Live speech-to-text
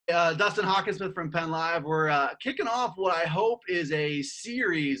Dustin Hawkinsmith from Penn Live. We're kicking off what I hope is a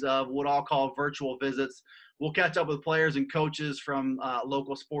series of what I'll call virtual visits. We'll catch up with players and coaches from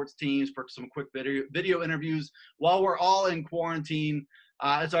local sports teams for some quick video interviews while we're all in quarantine.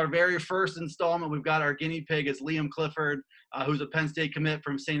 It's our very first installment. We've got our guinea pig. It's Liam Clifford, who's a Penn State commit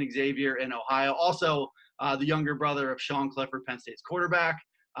from St. Xavier in Ohio. Also, the younger brother of Sean Clifford, Penn State's quarterback.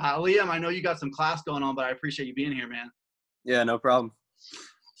 Liam, I know you got some class going on, but I appreciate you being here, man. Yeah, no problem.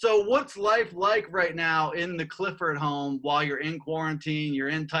 So what's life like right now in the Clifford home while you're in quarantine, you're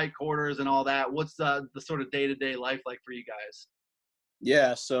in tight quarters and all that? What's the sort of day-to-day life like for you guys?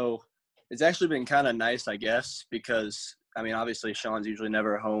 Yeah, so it's actually been kind of nice, I guess, because, I mean, obviously Sean's usually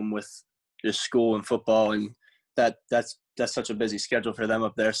never home with just school and football, and that's such a busy schedule for them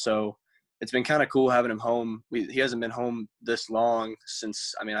up there. So it's been kind of cool having him home. He hasn't been home this long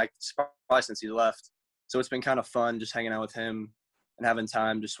since, probably since he left. So it's been kind of fun just hanging out with him and having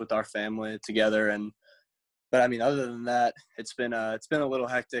time just with our family together. But I mean, other than that, it's been a little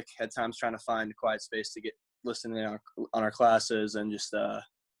hectic at times trying to find a quiet space to get listening on our classes and just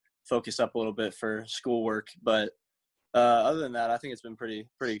focus up a little bit for schoolwork. But other than that, I think it's been pretty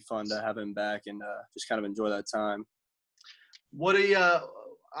fun to have him back and just kind of enjoy that time. What do you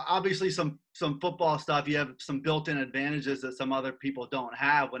obviously some football stuff, you have some built-in advantages that some other people don't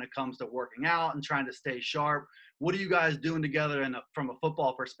have when it comes to working out and trying to stay sharp. What are you guys doing together from a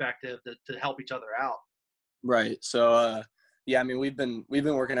football perspective to help each other out? Right. So, yeah, I mean, we've been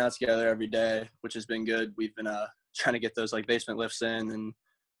working out together every day, which has been good. We've been trying to get those like basement lifts in and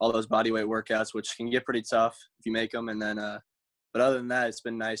all those body weight workouts, which can get pretty tough if you make them. And then, but other than that, it's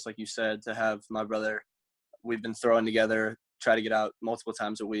been nice, like you said, to have my brother. We've been throwing together, try to get out multiple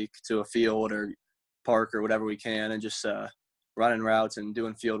times a week to a field or park or whatever we can, and just running routes and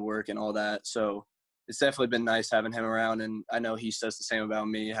doing field work and all that. So it's definitely been nice having him around, and I know he says the same about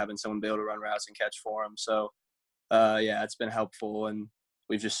me, having someone be able to run routes and catch for him. So, yeah, it's been helpful, and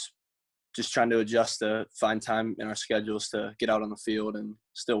we've just trying to adjust to find time in our schedules to get out on the field and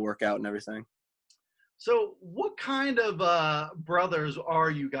still work out and everything. So what kind of brothers are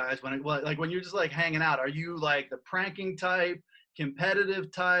you guys when you're just like hanging out? Are you like the pranking type,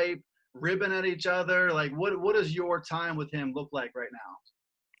 competitive type, ribbing at each other? Like what does your time with him look like right now?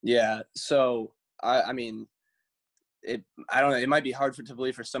 Yeah, so I mean, I don't know, it might be hard to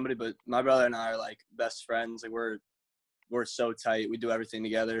believe for somebody, but my brother and I are like best friends. Like we're so tight. We do everything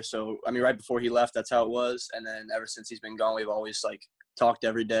together. So I mean, right before he left, that's how it was, and then ever since he's been gone, we've always like talked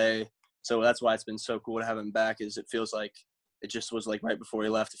every day. So that's why it's been so cool to have him back. Is it feels like it just was like right before he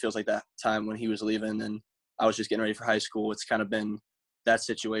left. It feels like that time when he was leaving and I was just getting ready for high school. It's kind of been that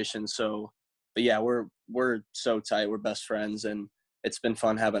situation. So, but yeah, we're so tight. We're best friends, and it's been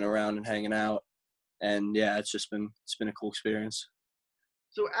fun having around and hanging out. And yeah, it's been a cool experience.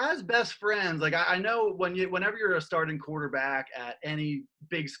 So as best friends, like I know whenever you're a starting quarterback at any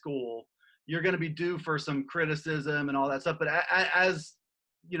big school, you're going to be due for some criticism and all that stuff. But as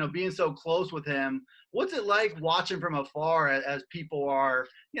you know, being so close with him, what's it like watching from afar as people are,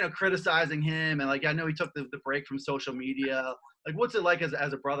 criticizing him? And like, I know he took the break from social media. Like, what's it like as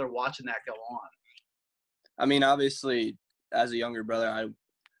a brother watching that go on? I mean, obviously, as a younger brother, I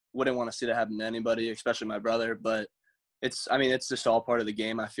wouldn't want to see that happen to anybody, especially my brother. But it's just all part of the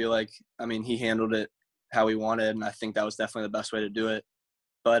game. I feel like, I mean, he handled it how he wanted, and I think that was definitely the best way to do it.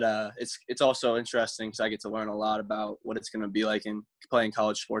 But it's also interesting because I get to learn a lot about what it's going to be like in playing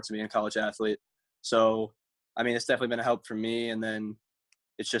college sports and being a college athlete. So, I mean, it's definitely been a help for me. And then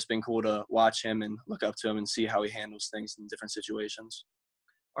it's just been cool to watch him and look up to him and see how he handles things in different situations.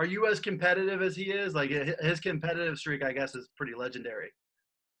 Are you as competitive as he is? Like his competitive streak, I guess, is pretty legendary.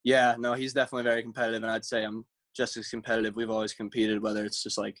 Yeah, no, he's definitely very competitive, and I'd say I'm just as competitive. We've always competed, whether it's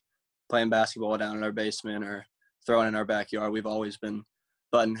just like playing basketball down in our basement or throwing in our backyard. We've always been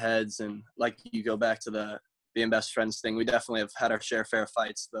button heads, and like you go back to the being best friends thing, we definitely have had our share fair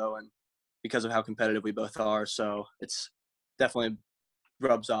fights though, and because of how competitive we both are, so it's definitely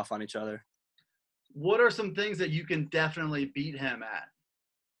rubs off on each other. What are some things that you can definitely beat him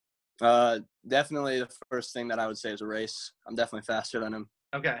at? Definitely the first thing that I would say is a race. I'm definitely faster than him.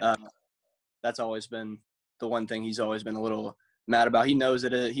 Okay. That's always been the one thing he's always been a little mad about. He knows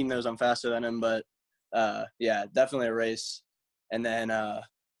it. He knows I'm faster than him, but yeah, definitely a race. And then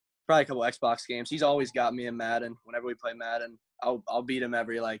probably a couple Xbox games. He's always got me in Madden. Whenever we play Madden, I'll beat him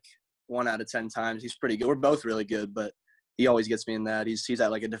every like 1 out of 10 times. He's pretty good. We're both really good, but he always gets me in that. He's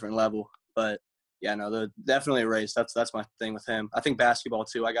at like a different level. But yeah, no, definitely a race. That's my thing with him. I think basketball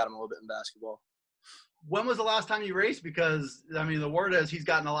too. I got him a little bit in basketball. When was the last time you raced? Because, I mean, the word is he's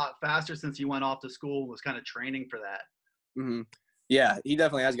gotten a lot faster since he went off to school and was kind of training for that. Mm-hmm. Yeah, he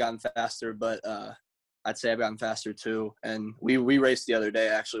definitely has gotten faster, but I'd say I've gotten faster too. And we raced the other day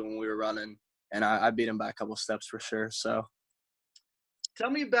actually when we were running, and I beat him by a couple steps for sure. So Tell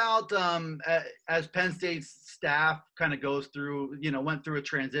me about as Penn State's staff kind of goes through, went through a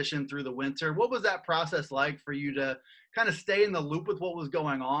transition through the winter. What was that process like for you to kind of stay in the loop with what was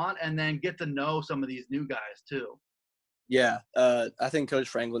going on and then get to know some of these new guys too? yeah, I think Coach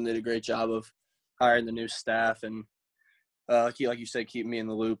Franklin did a great job of hiring the new staff and like you said, keep me in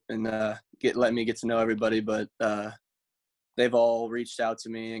the loop and let me get to know everybody. But they've all reached out to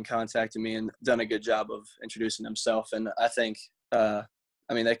me and contacted me and done a good job of introducing themselves. And I think,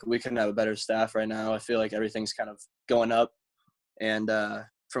 we couldn't have a better staff right now. I feel like everything's kind of going up. And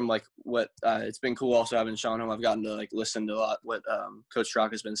from like what it's been cool also having Sean home. I've gotten to like listen to a lot what Coach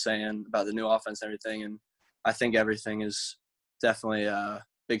Strock has been saying about the new offense and everything. And I think everything is definitely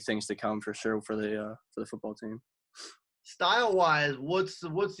big things to come for sure for the football team. Style wise, what's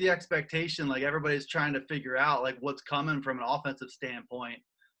the expectation? Like everybody's trying to figure out like what's coming from an offensive standpoint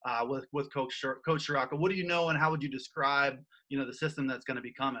with Coach Sciarrocca. What do you know, and how would you describe the system that's going to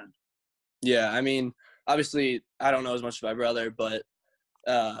be coming? Yeah, obviously I don't know as much as my brother, but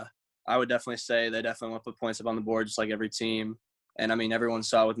I would definitely say they definitely want to put points up on the board just like every team. And everyone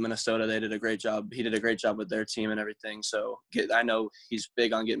saw with Minnesota, they did a great job. He did a great job with their team and everything. So I know he's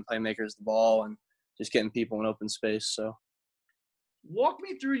big on getting playmakers the ball and just getting people in open space. So walk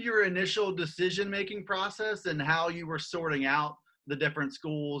me through your initial decision-making process and how you were sorting out the different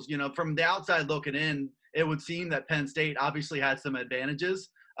schools. From the outside looking in, it would seem that Penn State obviously had some advantages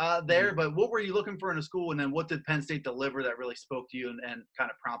there, but what were you looking for in a school, and then what did Penn State deliver that really spoke to you and kind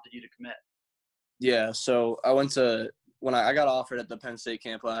of prompted you to commit? Yeah, so when I got offered at the Penn State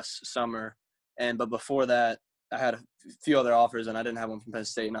camp last summer, but before that, I had a few other offers, and I didn't have one from Penn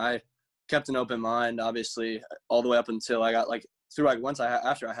State, and I kept an open mind, obviously, all the way up until I got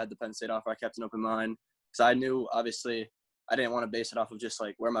after I had the Penn State offer, I kept an open mind because I knew, obviously, I didn't want to base it off of just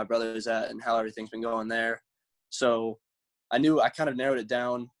like where my brother is at and how everything's been going there. So I knew I kind of narrowed it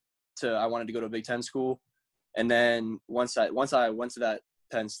down to I wanted to go to a Big Ten school, and then once I went to that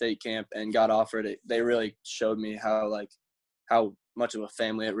Penn State camp and got offered it, they really showed me how much of a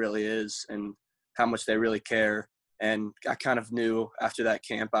family it really is and how much they really care. And I kind of knew after that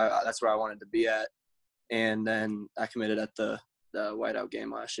camp, that's where I wanted to be at. And then I committed at the whiteout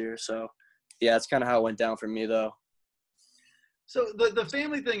game last year. So, yeah, that's kind of how it went down for me, though. So the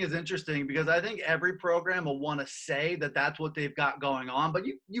family thing is interesting because I think every program will want to say that that's what they've got going on, but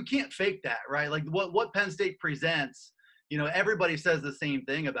you can't fake that, right? Like what Penn State presents, everybody says the same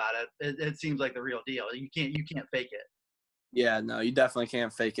thing about it. It seems like the real deal. You can't fake it. Yeah, no, you definitely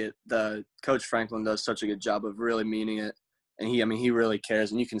can't fake it. The Coach Franklin does such a good job of really meaning it, and he really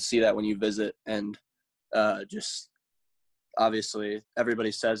cares, and you can see that when you visit. And just obviously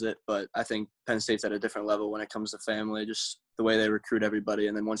everybody says it, but I think Penn State's at a different level when it comes to family, just the way they recruit everybody,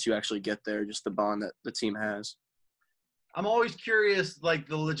 and then once you actually get there, just the bond that the team has. I'm always curious, like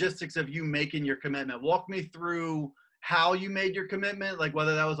the logistics of you making your commitment. Walk me through how you made your commitment, like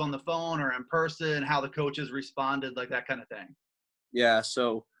whether that was on the phone or in person, how the coaches responded, like that kind of thing. Yeah,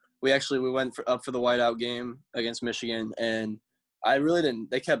 so we went up for the whiteout game against Michigan, and I really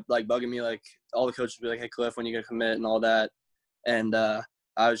didn't. They kept like bugging me, like all the coaches would be like, "Hey, Cliff, when you gonna commit?" and all that, and I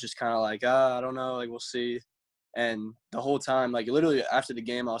was just kind of like, I don't know, like we'll see. And the whole time, like literally after the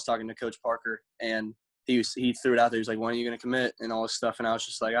game, I was talking to Coach Parker, and he threw it out there. He was like, "When are you gonna commit?" and all this stuff, and I was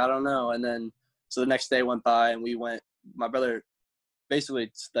just like, I don't know. And then so the next day went by, and we went. My brother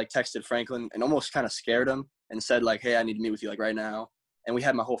basically like texted Franklin and almost kind of scared him and said like, "Hey, I need to meet with you like right now." And we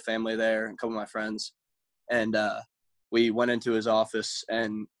had my whole family there and a couple of my friends, and we went into his office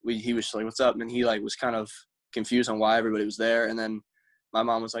and he was like, "What's up?" And he like was kind of confused on why everybody was there. And then my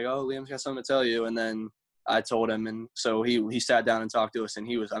mom was like, "Oh, Liam's got something to tell you." And then I told him, and so he sat down and talked to us, and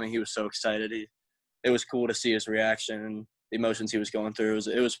he was so excited. It was cool to see his reaction and the emotions he was going through.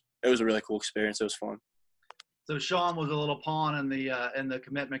 It was a really cool experience. It was fun. So Sean was a little pawn in the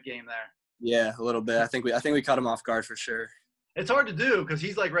commitment game there. Yeah, a little bit. I think we caught him off guard for sure. It's hard to do because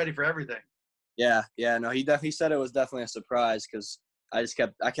he's like ready for everything. Yeah. No, he said it was definitely a surprise because I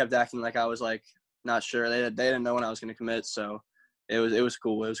kept acting like I was like not sure. They didn't know when I was going to commit, so it was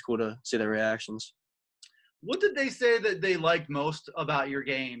cool. It was cool to see their reactions. What did they say that they liked most about your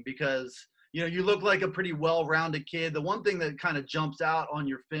game? Because you look like a pretty well-rounded kid. The one thing that kind of jumps out on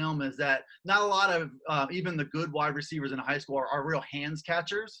your film is that not a lot of even the good wide receivers in high school are real hands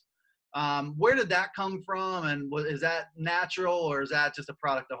catchers. Where did that come from, and is that natural, or is that just a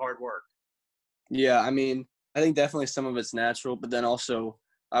product of hard work? Yeah, I think definitely some of it's natural, but then also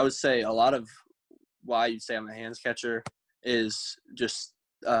I would say a lot of why you'd say I'm a hands catcher is just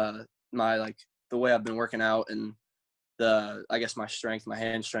my the way I've been working out and I guess my strength, my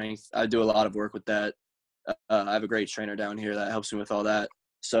hand strength. I do a lot of work with that. I have a great trainer down here that helps me with all that.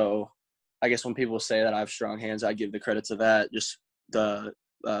 So I guess when people say that I have strong hands, I give the credit to that, just the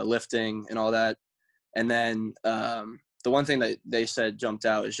lifting and all that. And then the one thing that they said jumped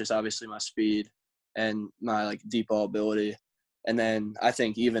out is just obviously my speed and my deep ball ability. And then I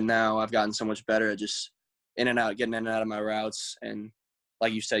think even now I've gotten so much better at just getting in and out of my routes, and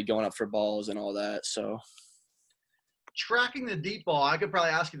like you said, going up for balls and all that. So tracking the deep ball, I could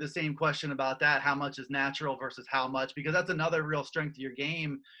probably ask you the same question about that. How much is natural versus how much? Because that's another real strength of your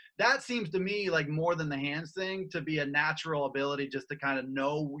game. That seems to me like more than the hands thing to be a natural ability just to kind of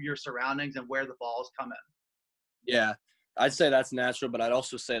know your surroundings and where the ball is coming. yeah, I'd say that's natural, but I'd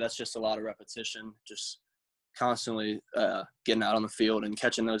also say that's just a lot of repetition, just constantly getting out on the field and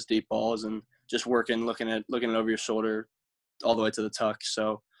catching those deep balls and just working, looking it over your shoulder all the way to the tuck.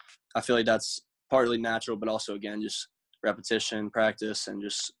 So I feel like that's partly natural, but also, again, just repetition, practice, and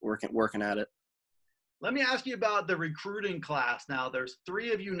just working at it. Let me ask you about the recruiting class now. There's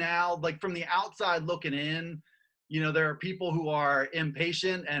 3 of you now. Like from the outside looking in, there are people who are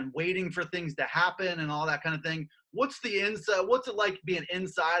impatient and waiting for things to happen and all that kind of thing. What's the inside? What's it like being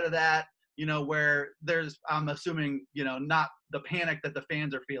inside of that, where there's, I'm assuming, not the panic that the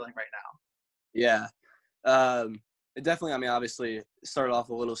fans are feeling right now? Yeah. It definitely, I mean, obviously it started off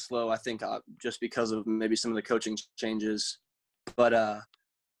a little slow, I think, just because of maybe some of the coaching changes. But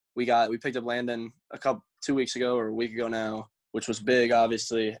we picked up Landon 2 weeks ago or a week ago now, which was big,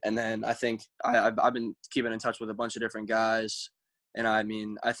 obviously. And then I think I've been keeping in touch with a bunch of different guys. And I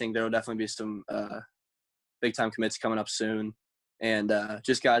mean, I think there will definitely be some big time commits coming up soon. And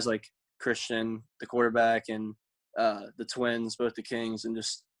just guys like Christian, the quarterback, and the twins, both the Kings, and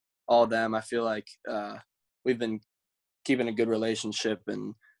just all of them. I feel like we've been keeping a good relationship,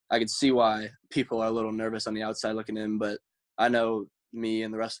 and I could see why people are a little nervous on the outside looking in, but I know me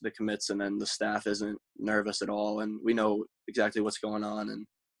and the rest of the commits and then the staff isn't nervous at all, and we know exactly what's going on and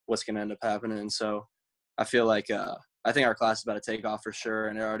what's going to end up happening. And so I feel like I think our class is about to take off for sure,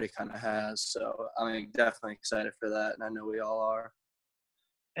 and it already kind of has. So I'm definitely excited for that, and I know we all are.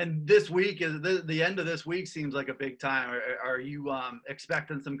 And this week is the end of this week seems like a big time. Are you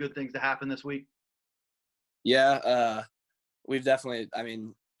expecting some good things to happen this week? Yeah, we've definitely. I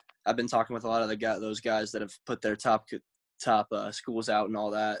mean, I've been talking with a lot of those guys that have put their top schools out and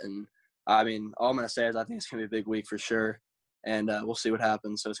all that. And I mean, all I'm gonna say is I think it's gonna be a big week for sure, and we'll see what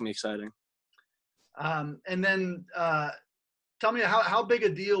happens. So it's gonna be exciting. And then tell me how big a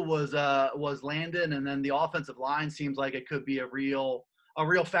deal was Landon, and then the offensive line seems like it could be a real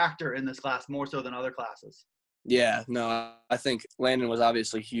factor in this class more so than other classes. Yeah, no, I think Landon was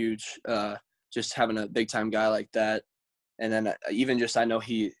obviously huge. Just having a big time guy like that, and then even just I know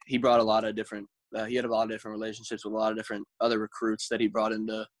he brought a lot of different. He had a lot of different relationships with a lot of different other recruits that he brought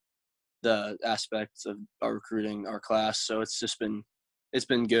into the aspects of our recruiting, our class. So it's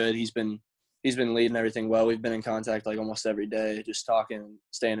been good. He's been leading everything well. We've been in contact like almost every day, just talking,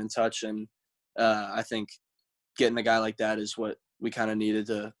 staying in touch, and I think getting a guy like that is what we kind of needed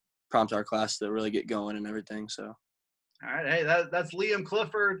to prompt our class to really get going and everything. So, all right, hey, that's Liam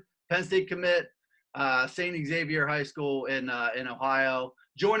Clifford, Penn State commit, St. Xavier High School in Ohio,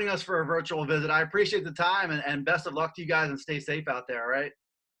 joining us for a virtual visit. I appreciate the time, and best of luck to you guys, and stay safe out there. All right.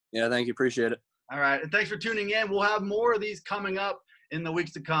 Yeah, thank you. Appreciate it. All right, and thanks for tuning in. We'll have more of these coming up in the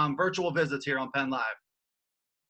weeks to come. Virtual visits here on Penn Live.